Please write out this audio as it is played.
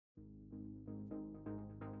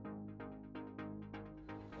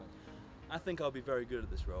I think I'll be very good at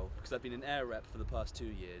this role because I've been an air rep for the past 2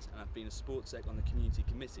 years and I've been a sports sec on the community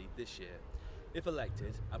committee this year. If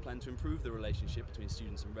elected, I plan to improve the relationship between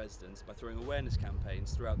students and residents by throwing awareness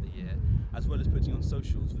campaigns throughout the year, as well as putting on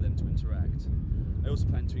socials for them to interact. I also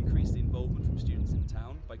plan to increase the involvement from students in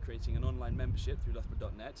town by creating an online membership through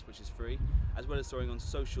Loughborough.net, which is free, as well as throwing on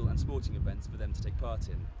social and sporting events for them to take part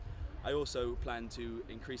in. I also plan to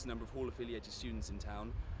increase the number of Hall-affiliated students in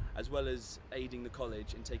town, as well as aiding the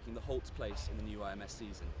college in taking the Holt's place in the new IMS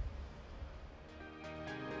season.